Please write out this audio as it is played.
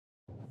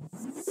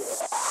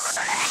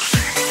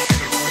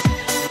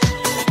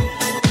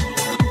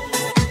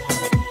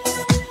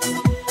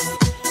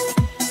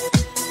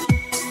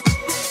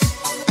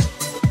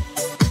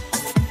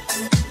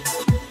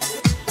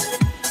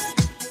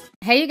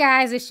Hey you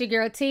guys, it's your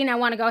girl T, and I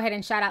want to go ahead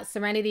and shout out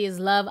Serenity is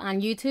Love on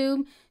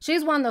YouTube.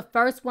 She's one of the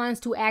first ones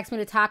to ask me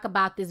to talk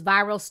about this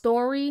viral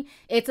story.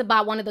 It's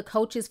about one of the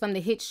coaches from the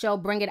hit show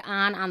Bring It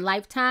On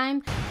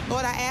Lifetime.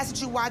 Lord, I ask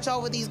that you watch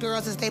over these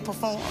girls as they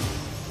perform.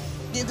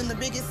 Give them the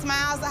biggest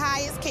smiles, the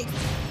highest kicks,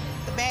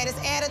 the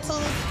baddest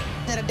attitudes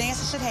that a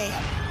dancer should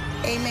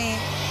have. Amen.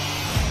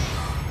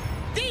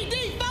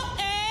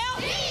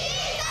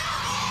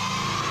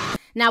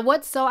 Now,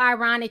 what's so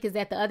ironic is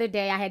that the other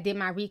day I did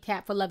my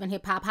recap for Love and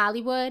Hip Hop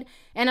Hollywood,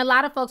 and a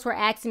lot of folks were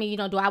asking me,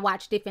 do I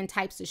watch different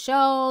types of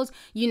shows?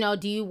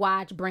 Do you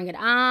watch Bring It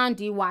On?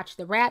 Do you watch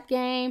The Rap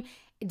Game?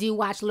 Do you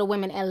watch Little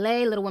Women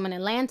LA, Little Women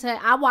Atlanta?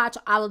 I watch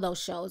all of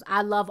those shows.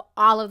 I love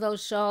all of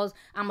those shows.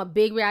 I'm a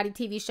big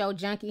reality TV show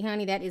junkie,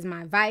 honey. That is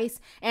my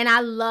vice. And I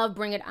love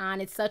Bring It On.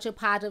 It's such a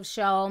positive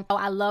show.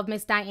 I love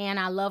Miss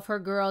Diana. I love her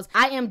girls.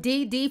 I am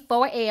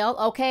DD4L,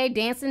 okay?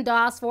 Dancing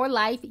Dolls for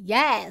Life.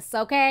 Yes,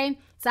 okay?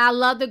 So I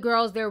love the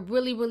girls. They're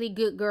really, really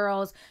good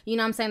girls. You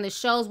know what I'm saying? The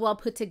show's well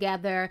put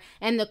together.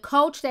 And the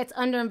coach that's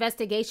under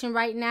investigation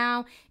right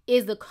now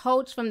is the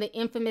coach from the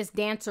infamous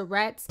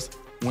Dancerettes.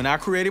 When I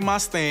created my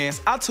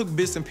stance, I took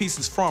bits and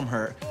pieces from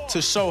her to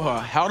show her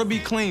how to be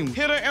clean.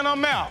 Hit her in her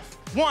mouth.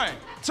 1,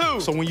 2.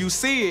 So when you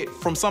see it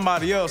from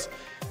somebody else,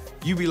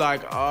 you be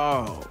like,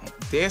 oh,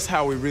 that's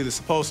how we really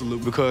supposed to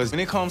look. Because when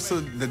it comes to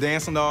the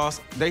dancing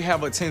dolls, they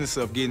have a tendency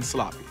of getting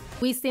sloppy.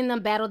 We've seen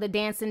them battle the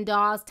dancing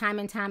dolls time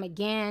and time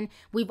again.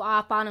 We've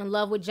all fallen in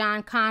love with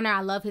John Connor.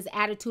 I love his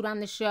attitude on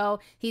the show.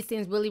 He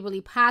seems really,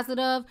 really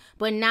positive,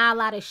 but now a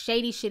lot of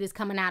shady shit is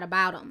coming out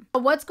about him.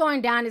 But what's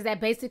going down is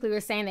that basically we're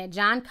saying that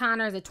John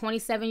Connor is a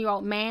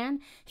 27-year-old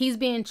man. He's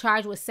being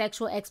charged with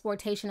sexual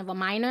exploitation of a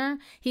minor.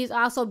 He's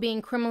also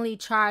being criminally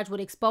charged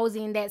with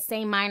exposing that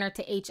same minor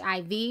to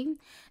HIV.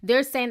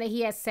 They're saying that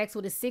he had sex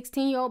with a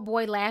 16-year-old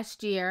boy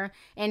last year,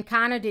 and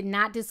Connor did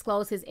not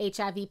disclose his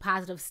HIV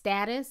positive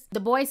status.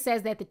 The boy says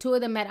that the two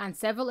of them met on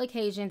several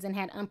occasions and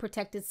had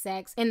unprotected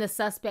sex in the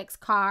suspect's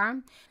car.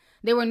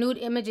 There were nude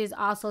images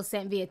also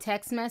sent via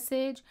text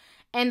message.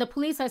 And the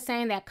police are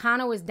saying that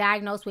Connor was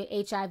diagnosed with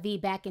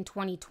HIV back in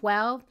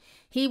 2012.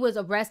 He was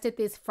arrested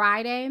this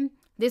Friday.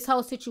 This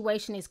whole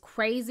situation is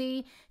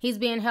crazy. He's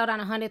being held on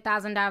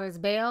 $100,000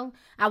 bail.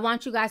 I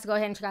want you guys to go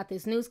ahead and check out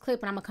this news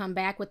clip, and I'm going to come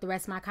back with the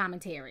rest of my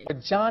commentary.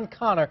 John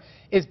Connor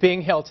is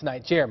being held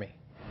tonight. Jeremy.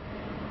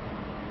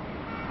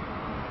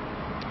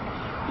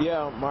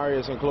 Yeah,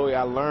 Marius and Chloe,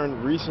 I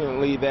learned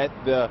recently that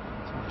the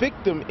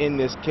victim in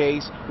this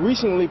case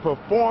recently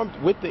performed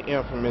with the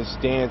infamous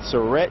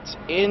Dancerettes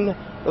in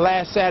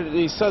last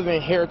Saturday's Southern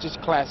Heritage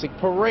Classic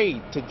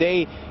Parade.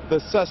 Today,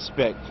 the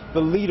suspect, the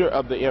leader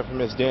of the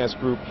infamous dance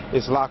group,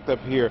 is locked up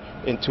here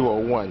in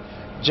 201.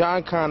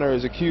 John Connor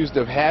is accused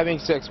of having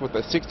sex with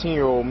a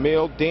 16-year-old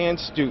male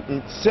dance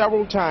student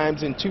several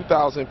times in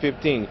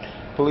 2015.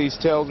 Police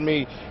tells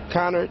me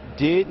Connor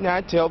did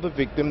not tell the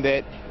victim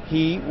that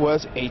he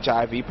was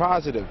HIV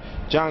positive.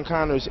 John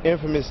Connor's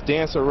infamous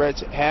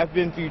Dancerettes have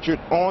been featured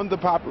on the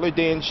popular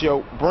dance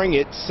show Bring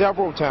It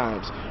several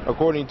times.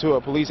 According to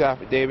a police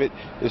affidavit,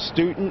 the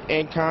student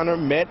and Connor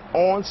met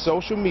on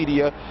social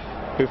media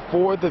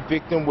before the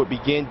victim would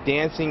begin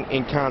dancing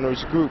in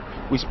Connor's group.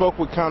 We spoke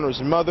with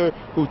Connor's mother,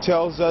 who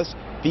tells us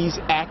these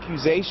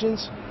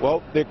accusations,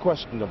 well, they're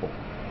questionable.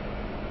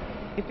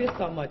 If it's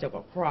so much of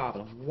a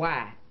problem,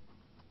 why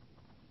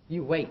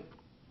you wait?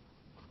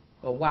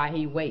 Or why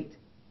he wait?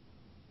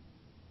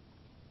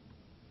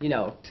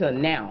 Till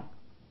now,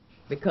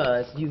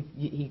 because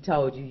he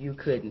told you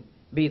couldn't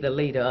be the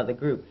leader of the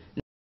group.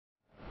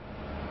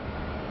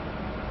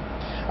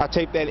 I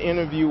taped that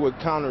interview with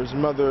Connor's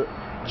mother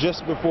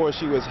just before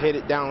she was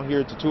headed down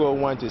here to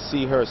 201 to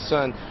see her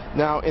son.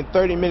 Now, in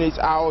 30 minutes,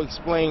 I'll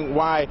explain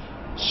why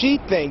she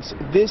thinks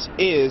this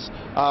is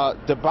a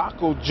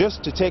debacle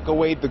just to take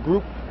away the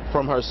group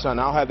from her son.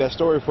 I'll have that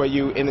story for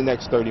you in the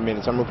next 30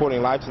 minutes. I'm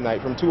reporting live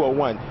tonight from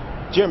 201.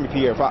 Jeremy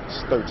Pierre,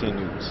 Fox 13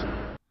 News.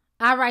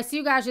 All right, so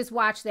you guys just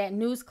watched that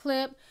news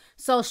clip.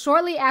 So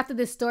shortly after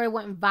this story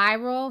went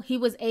viral, he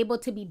was able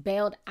to be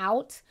bailed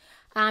out.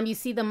 You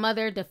see the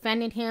mother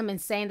defending him and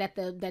saying that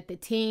the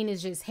teen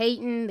is just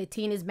hating. The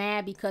teen is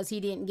mad because he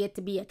didn't get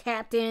to be a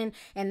captain,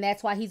 and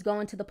that's why he's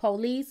going to the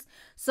police.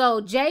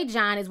 So J.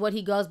 John is what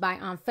he goes by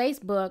on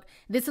Facebook.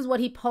 This is what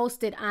he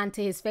posted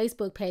onto his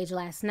Facebook page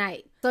last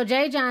night. So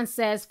J. John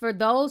says, "For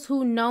those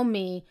who know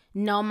me,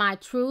 know my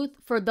truth.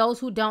 For those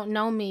who don't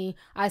know me,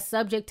 are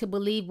subject to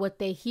believe what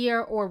they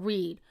hear or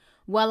read.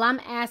 Well, I'm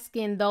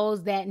asking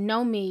those that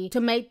know me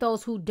to make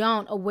those who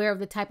don't aware of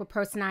the type of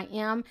person I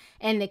am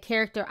and the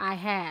character I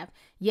have.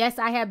 Yes,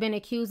 I have been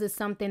accused of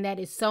something that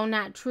is so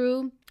not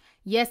true.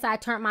 Yes, I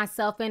turned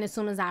myself in as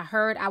soon as I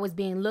heard I was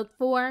being looked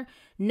for.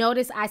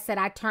 Notice I said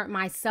I turned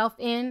myself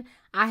in.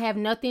 I have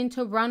nothing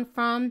to run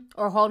from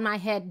or hold my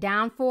head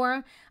down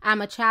for.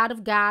 I'm a child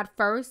of God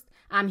first.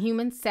 I'm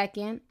human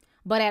second.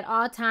 but at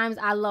all times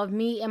I love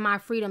me and my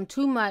freedom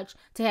too much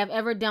to have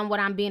ever done what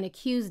I'm being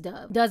accused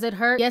of. Does it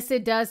hurt? Yes,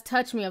 it does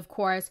touch me, of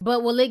course,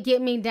 but will it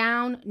get me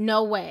down?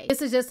 No way.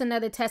 This is just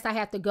another test I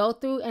have to go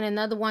through and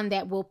another one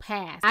that will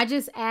pass. I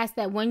just ask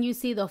that when you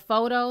see the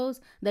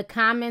photos, the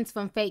comments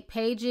from fake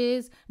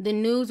pages, the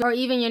news, or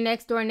even your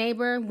next door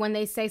neighbor, when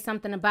they say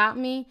something about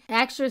me,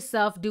 ask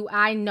yourself, do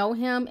I know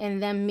him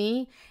and them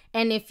me?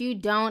 And if you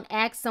don't,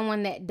 ask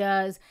someone that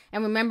does.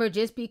 And remember,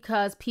 just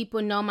because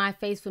people know my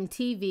face from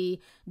TV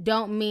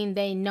don't mean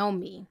they know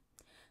me.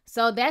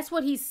 So that's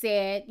what he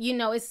said. You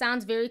know, it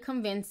sounds very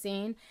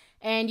convincing.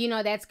 And, you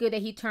know, that's good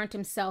that he turned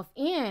himself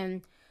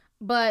in.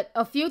 But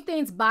a few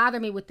things bother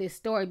me with this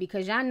story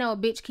because y'all know a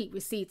bitch keep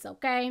receipts,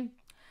 okay?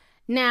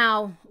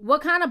 Now,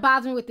 what kind of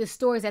bothers me with this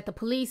story is that the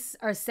police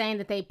are saying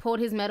that they pulled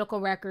his medical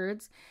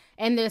records.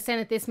 And they're saying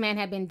that this man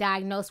had been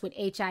diagnosed with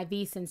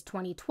HIV since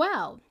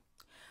 2012.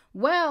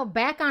 Well,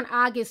 back on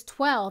August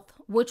 12th,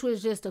 which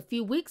was just a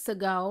few weeks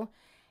ago,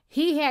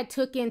 he had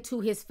took into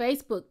his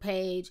Facebook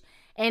page,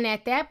 and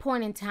at that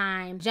point in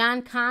time,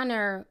 John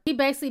Connor, he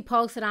basically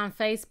posted on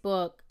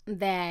Facebook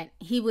that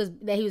he was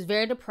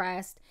very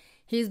depressed.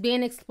 He's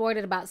being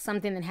exploited about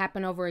something that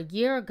happened over a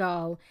year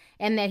ago,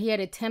 and that he had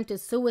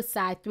attempted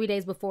suicide 3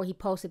 days before he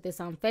posted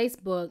this on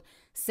Facebook,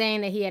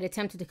 saying that he had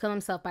attempted to kill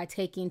himself by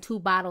taking 2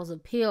 bottles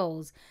of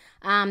pills.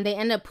 They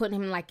ended up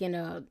putting him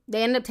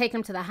they ended up taking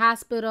him to the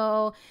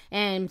hospital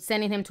and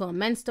sending him to a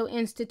mental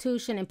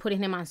institution and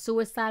putting him on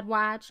suicide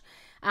watch.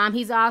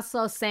 He's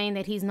also saying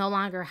that he's no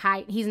longer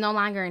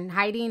in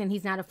hiding and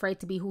he's not afraid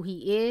to be who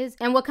he is.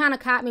 And what kind of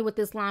caught me with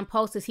this long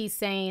post is he's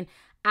saying,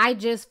 I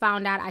just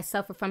found out I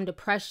suffer from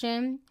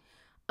depression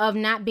of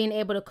not being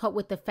able to cope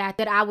with the fact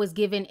that I was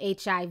given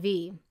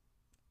HIV.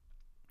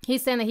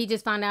 He's saying that he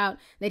just found out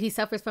that he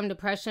suffers from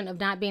depression of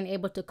not being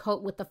able to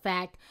cope with the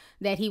fact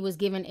that he was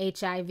given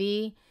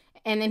HIV.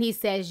 And then he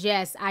says,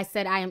 yes, I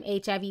said I am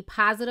HIV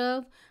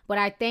positive, but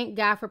I thank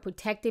God for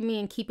protecting me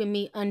and keeping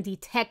me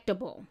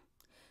undetectable.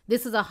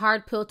 This is a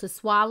hard pill to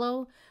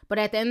swallow, but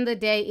at the end of the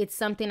day, it's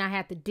something I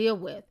have to deal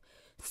with.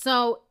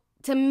 So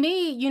to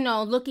me, you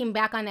know, looking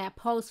back on that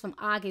post from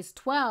August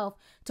 12th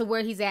to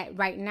where he's at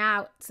right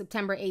now,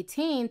 September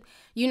 18th,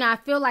 you know, I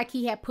feel like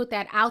he had put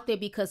that out there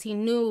because he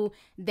knew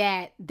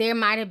that there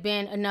might have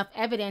been enough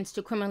evidence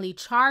to criminally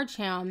charge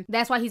him.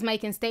 That's why he's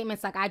making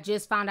statements like, I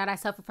just found out I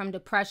suffer from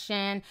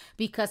depression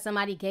because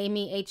somebody gave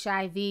me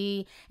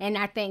HIV, and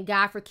I thank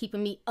God for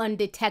keeping me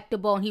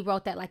undetectable. And he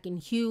wrote that like in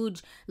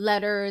huge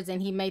letters,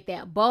 and he made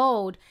that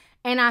bold.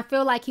 And I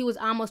feel like he was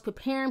almost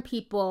preparing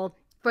people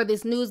for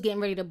this news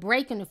getting ready to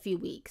break in a few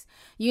weeks.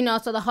 You know,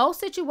 so the whole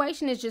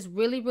situation is just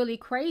really, really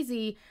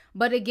crazy.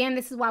 But again,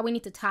 this is why we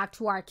need to talk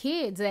to our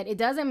kids, that it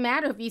doesn't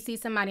matter if you see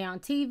somebody on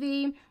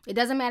TV. It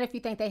doesn't matter if you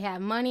think they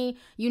have money.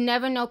 You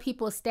never know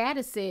people's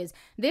statuses.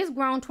 This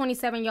grown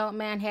 27-year-old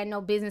man had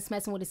no business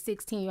messing with a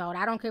 16-year-old.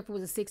 I don't care if it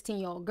was a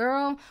 16-year-old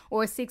girl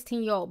or a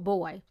 16-year-old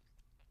boy.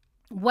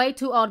 Way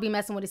too old to be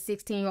messing with a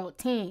 16-year-old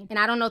teen. And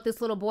I don't know if this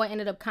little boy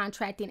ended up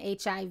contracting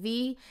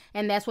HIV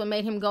and that's what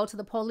made him go to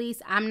the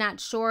police. I'm not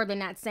sure. They're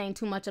not saying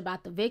too much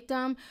about the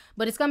victim,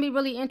 but it's going to be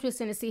really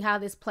interesting to see how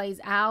this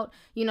plays out.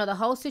 You know, the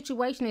whole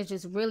situation is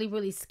just really,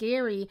 really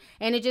scary.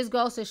 And it just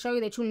goes to show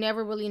you that you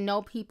never really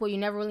know people. You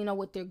never really know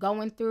what they're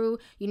going through.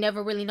 You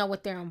never really know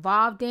what they're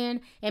involved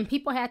in. And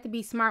people have to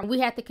be smart. We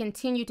have to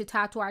continue to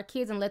talk to our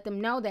kids and let them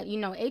know that, you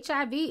know,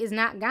 HIV is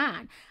not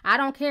gone. I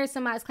don't care if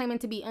somebody's claiming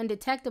to be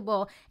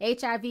undetectable.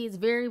 HIV is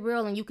very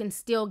real and you can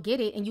still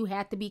get it, and you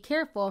have to be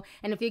careful.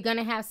 And if you're going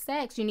to have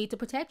sex, you need to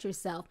protect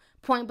yourself.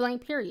 Point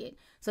blank, period.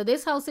 So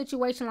this whole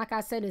situation, like I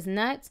said, is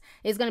nuts.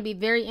 It's going to be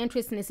very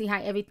interesting to see how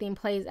everything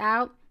plays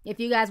out. If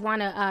you guys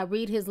want to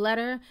read his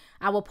letter,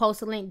 I will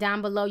post a link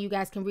down below. You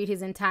guys can read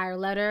his entire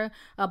letter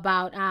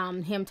about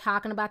him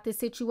talking about this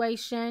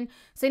situation.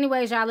 So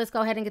anyways, y'all, let's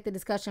go ahead and get the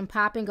discussion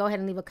popping. Go ahead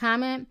and leave a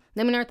comment.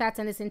 Let me know your thoughts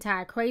on this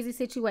entire crazy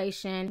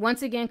situation.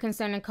 Once again,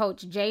 concerning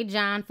Coach J.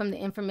 John from the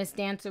infamous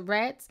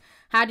Dancerettes.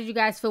 How did you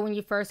guys feel when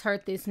you first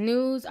heard this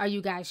news? Are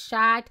you guys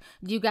shocked?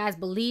 Do you guys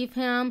believe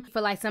him?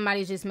 Feel like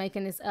somebody's just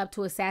making this up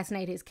to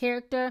assassinate his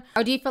character?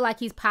 Or do you feel like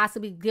he's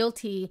possibly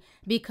guilty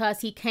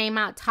because he came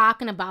out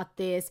talking about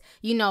this,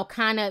 you know,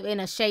 kind of in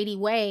a shady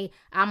way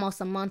almost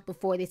a month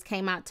before this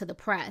came out to the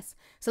press?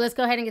 So let's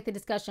go ahead and get the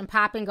discussion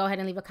popping. Go ahead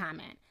and leave a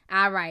comment.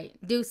 All right,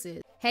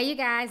 deuces. Hey you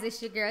guys,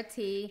 it's your girl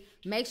T.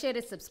 Make sure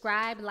to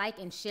subscribe, like,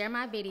 and share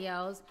my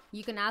videos.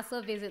 You can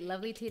also visit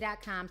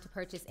Lovelyti.com to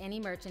purchase any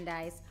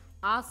merchandise.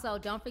 Also,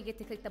 don't forget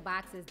to click the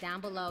boxes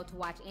down below to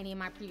watch any of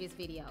my previous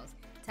videos.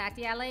 Talk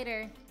to y'all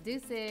later.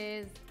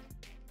 Deuces.